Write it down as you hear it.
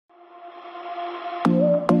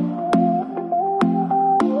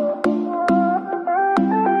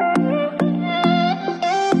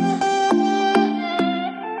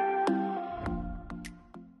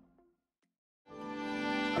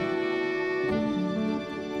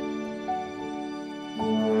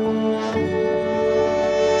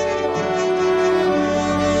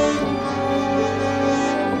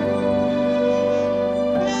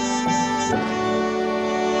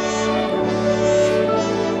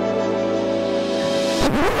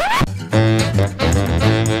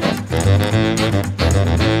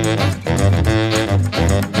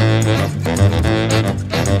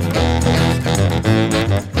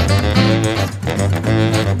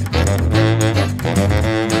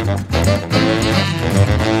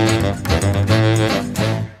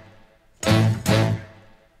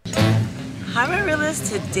Hi, My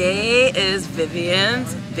Realist. Today is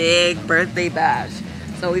Vivian's big birthday bash.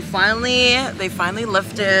 So they finally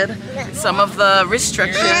lifted some of the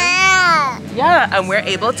restrictions. Yeah, and we're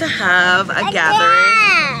able to have a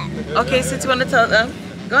gathering. Okay, since you want to tell them,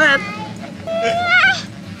 go ahead.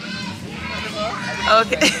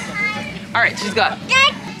 Okay. All right, she's got.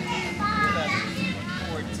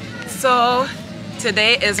 So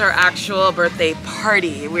today is our actual birthday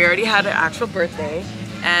party. We already had an actual birthday.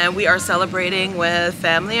 And we are celebrating with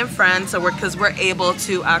family and friends, so because we're able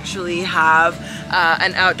to actually have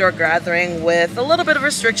an outdoor gathering with a little bit of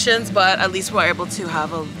restrictions, but at least we're able to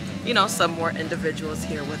have some more individuals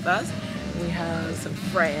here with us. We have some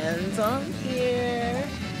friends on here,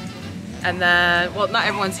 and then, well, not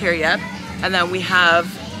everyone's here yet. And then we have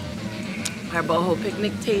our boho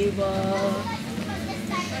picnic table,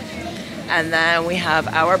 and then we have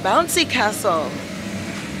our bouncy castle.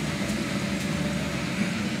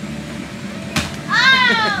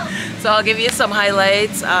 So I'll give you some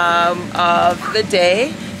highlights of the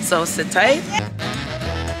day, so sit tight.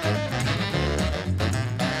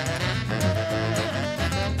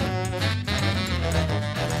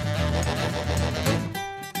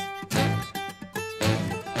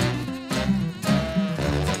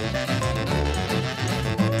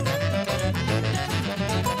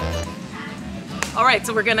 All right,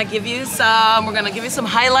 so we're gonna give you some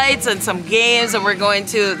highlights and some games, and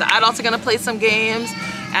the adults are gonna play some games,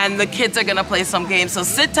 and the kids are gonna play some games. So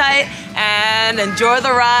sit tight and enjoy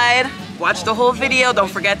the ride. Watch the whole video. Don't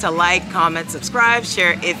forget to like, comment, subscribe,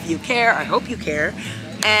 share if you care. I hope you care.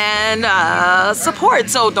 And support.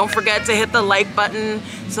 So don't forget to hit the like button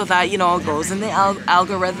so that, it goes in the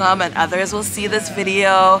algorithm and others will see this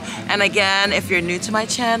video. And again, if you're new to my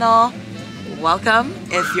channel, welcome.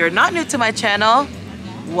 If you're not new to my channel,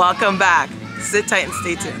 welcome back. Sit tight and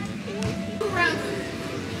stay tuned.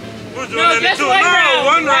 No, just one round.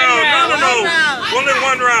 One round. No. Only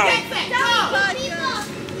one round.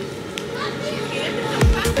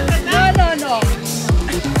 No.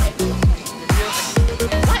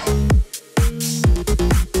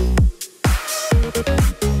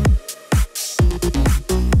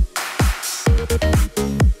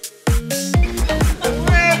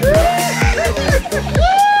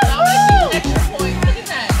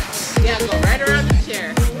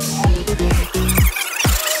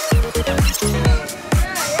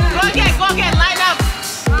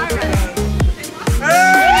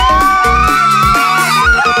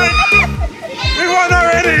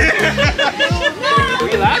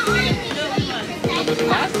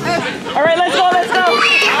 All right, let's go.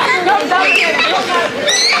 Come down here.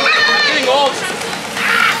 Getting old.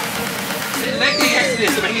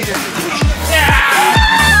 Let me test this.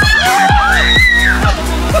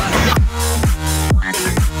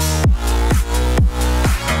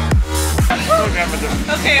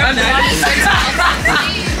 Okay, I'm done.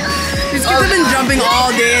 These kids have been jumping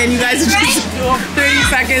all day and you guys are just 30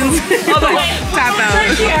 seconds. Tap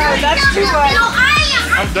out. Yeah, that's too much.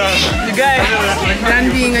 I'm done. You guys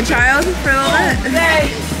done being a child for a little bit?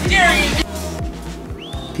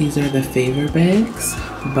 These are the favor bags,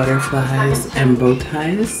 butterflies and bow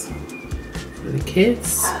ties for the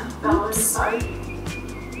kids. Oops.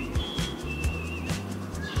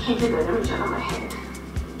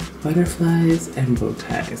 Butterflies and bow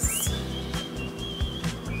ties.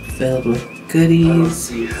 Filled with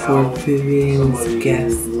goodies for Vivian's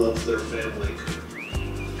guests.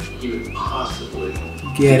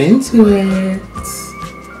 Get into it.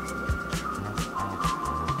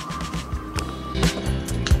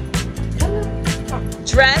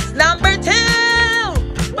 Dress number 2.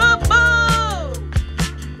 Boom, boom.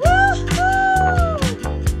 Woohoo!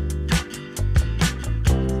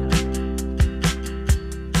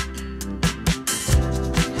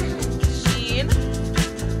 Sheen.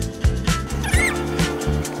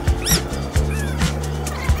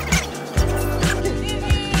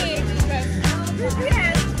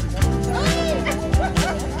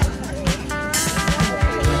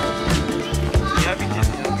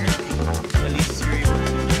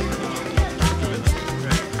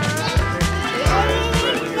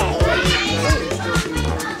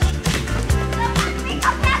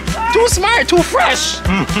 Too smart, too fresh.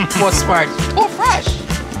 What's smart? Too fresh.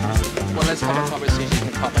 Well, let's have a conversation.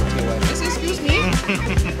 You can pop into your wife. Excuse me.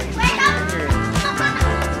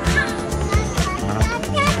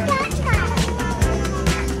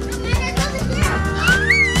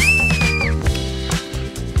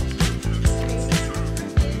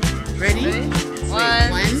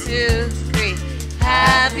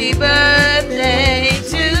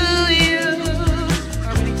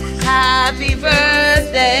 Happy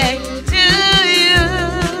birthday to you.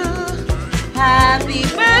 Happy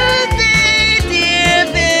birthday, dear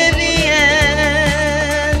Vivian.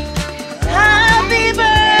 Happy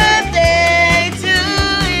birthday to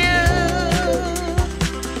you.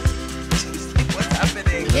 What's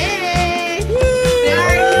happening? Yay!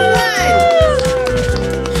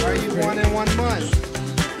 Are you 1 in 1 month?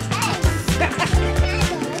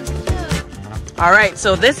 All right,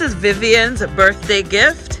 so this is Vivian's birthday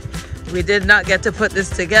gift. We did not get to put this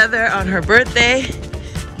together on her birthday,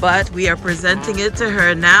 but we are presenting it to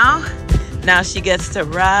her now. Now she gets to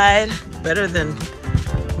ride better than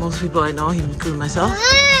most people I know, including myself.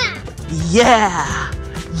 Yeah,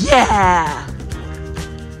 yeah.